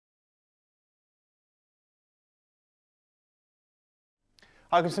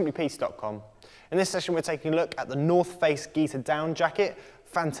Hi, simplypeace.com. In this session we're taking a look at the North Face Gitter Down Jacket.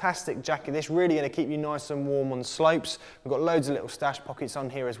 Fantastic jacket, this really going to keep you nice and warm on slopes. We've got loads of little stash pockets on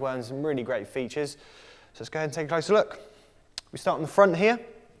here as well and some really great features. So let's go ahead and take a closer look. We start on the front here.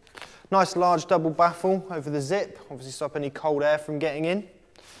 Nice large double baffle over the zip, obviously stop any cold air from getting in.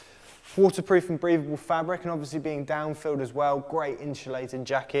 Waterproof and breathable fabric, and obviously being down-filled as well, great insulated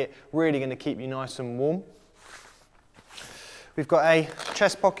jacket, really going to keep you nice and warm. We've got a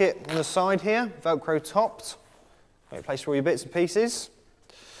chest pocket on the side here, Velcro topped, great place for all your bits and pieces.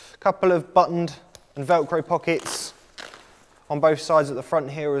 A couple of buttoned and Velcro pockets on both sides at the front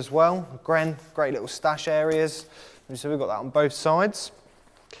here as well. Again, great little stash areas, so we've got that on both sides.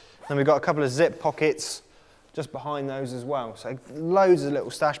 Then we've got a couple of zip pockets just behind those as well. So loads of little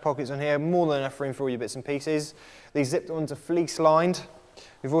stash pockets on here, more than enough room for all your bits and pieces. These zipped ones are fleece lined.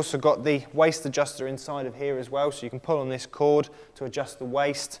 We've also got the waist adjuster inside of here as well, so you can pull on this cord to adjust the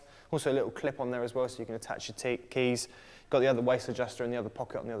waist. Also a little clip on there as well, so you can attach your keys. You've got the other waist adjuster in the other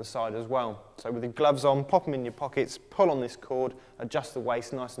pocket on the other side as well. So with the gloves on, pop them in your pockets, pull on this cord, adjust the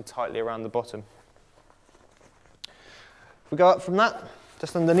waist nice and tightly around the bottom. If we go up from that,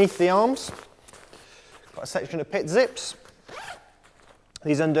 just underneath the arms, got a section of pit zips.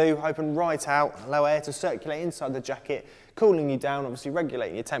 These undo, open right out, allow air to circulate inside the jacket, cooling you down, obviously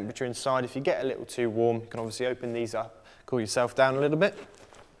regulating your temperature inside. If you get a little too warm, you can obviously open these up, cool yourself down a little bit.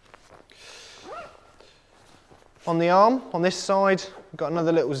 On the arm, on this side, we've got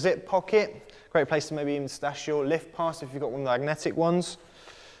another little zip pocket. Great place to maybe even stash your lift pass if you've got one of the magnetic ones.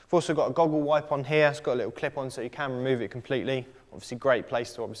 We've also got a goggle wipe on here. It's got a little clip on so you can remove it completely. Obviously great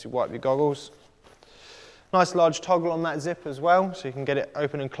place to obviously wipe your goggles. Nice large toggle on that zip as well, so you can get it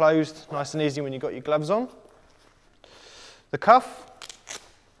open and closed nice and easy when you've got your gloves on. The cuff,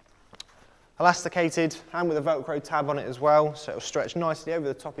 elasticated and with a Velcro tab on it as well, so it'll stretch nicely over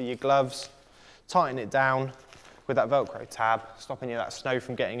the top of your gloves. Tighten it down with that Velcro tab, stopping you that snow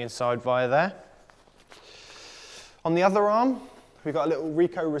from getting inside via there. On the other arm, we've got a little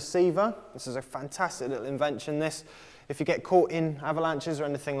Recco receiver. This is a fantastic little invention, this. If you get caught in avalanches or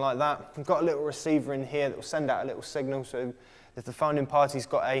anything like that, we've got a little receiver in here that will send out a little signal, so if the phoning party's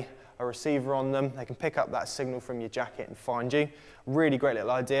got a receiver on them, they can pick up that signal from your jacket and find you. Really great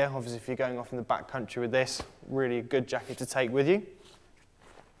little idea. Obviously if you're going off in the back country with this, really a good jacket to take with you.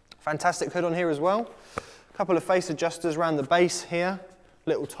 Fantastic hood on here as well. A couple of face adjusters around the base here,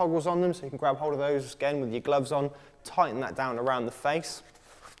 little toggles on them so you can grab hold of those again with your gloves on, tighten that down around the face.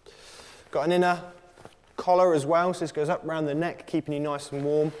 Got an inner collar as well, so this goes up around the neck, keeping you nice and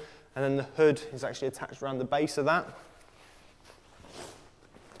warm, and then the hood is actually attached around the base of that.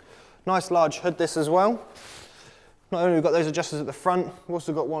 Nice large hood this as well. Not only have we got those adjusters at the front, we've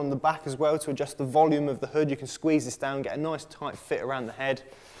also got one on the back as well to adjust the volume of the hood. You can squeeze this down, get a nice tight fit around the head.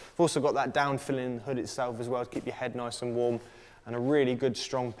 We've also got that down filling in the hood itself as well to keep your head nice and warm, and a really good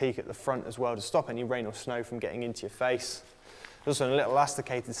strong peak at the front as well to stop any rain or snow from getting into your face. There's also a little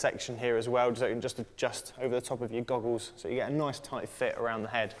elasticated section here as well, so you can just adjust over the top of your goggles, so you get a nice tight fit around the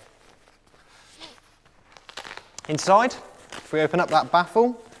head. Inside, if we open up that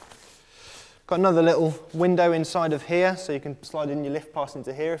baffle, got another little window inside of here, so you can slide in your lift pass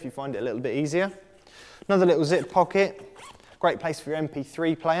into here if you find it a little bit easier. Another little zip pocket, great place for your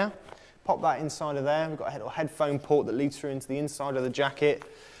MP3 player. Pop that inside of there. We've got a little headphone port that leads through into the inside of the jacket.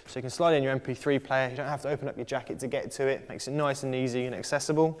 So you can slide in your MP3 player, you don't have to open up your jacket to get to it, makes it nice and easy and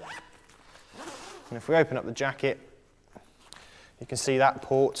accessible. And if we open up the jacket, you can see that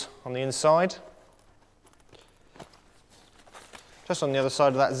port on the inside. Just on the other side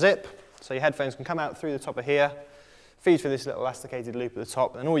of that zip, so your headphones can come out through the top of here, feed through this little elasticated loop at the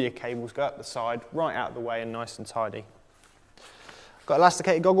top, and all your cables go up the side, right out of the way and nice and tidy. Got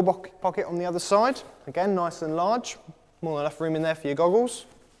elasticated goggle pocket on the other side, again nice and large, more than enough room in there for your goggles.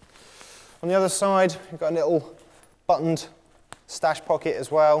 On the other side, you've got a little buttoned stash pocket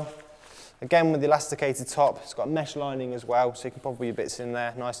as well. Again with the elasticated top, it's got a mesh lining as well, so you can pop all your bits in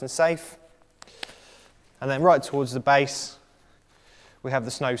there nice and safe. And then right towards the base, we have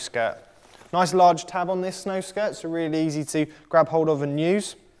the snow skirt. Nice large tab on this snow skirt, so really easy to grab hold of and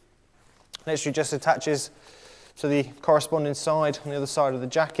use. Literally just attaches to the corresponding side on the other side of the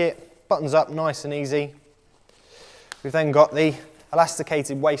jacket. Buttons up nice and easy. We've then got the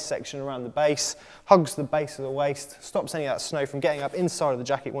elasticated waist section around the base, hugs the base of the waist, stops any of that snow from getting up inside of the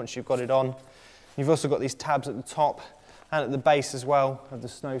jacket once you've got it on. You've also got these tabs at the top and at the base as well of the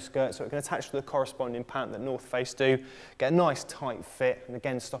snow skirt, so it can attach to the corresponding pant that North Face do, get a nice tight fit, and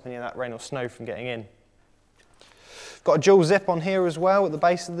again stop any of that rain or snow from getting in. Got a dual zip on here as well at the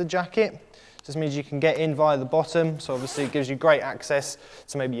base of the jacket, Just means you can get in via the bottom, so obviously it gives you great access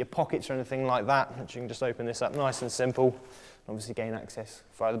to maybe your pockets or anything like that, which you can just open this up nice and simple, and obviously gain access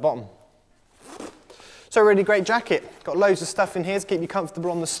via the bottom. So a really great jacket. Got loads of stuff in here to keep you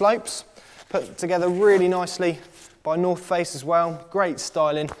comfortable on the slopes. Put together really nicely by North Face as well. Great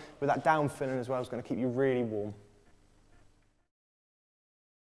styling with that down filling as well. It's going to keep you really warm.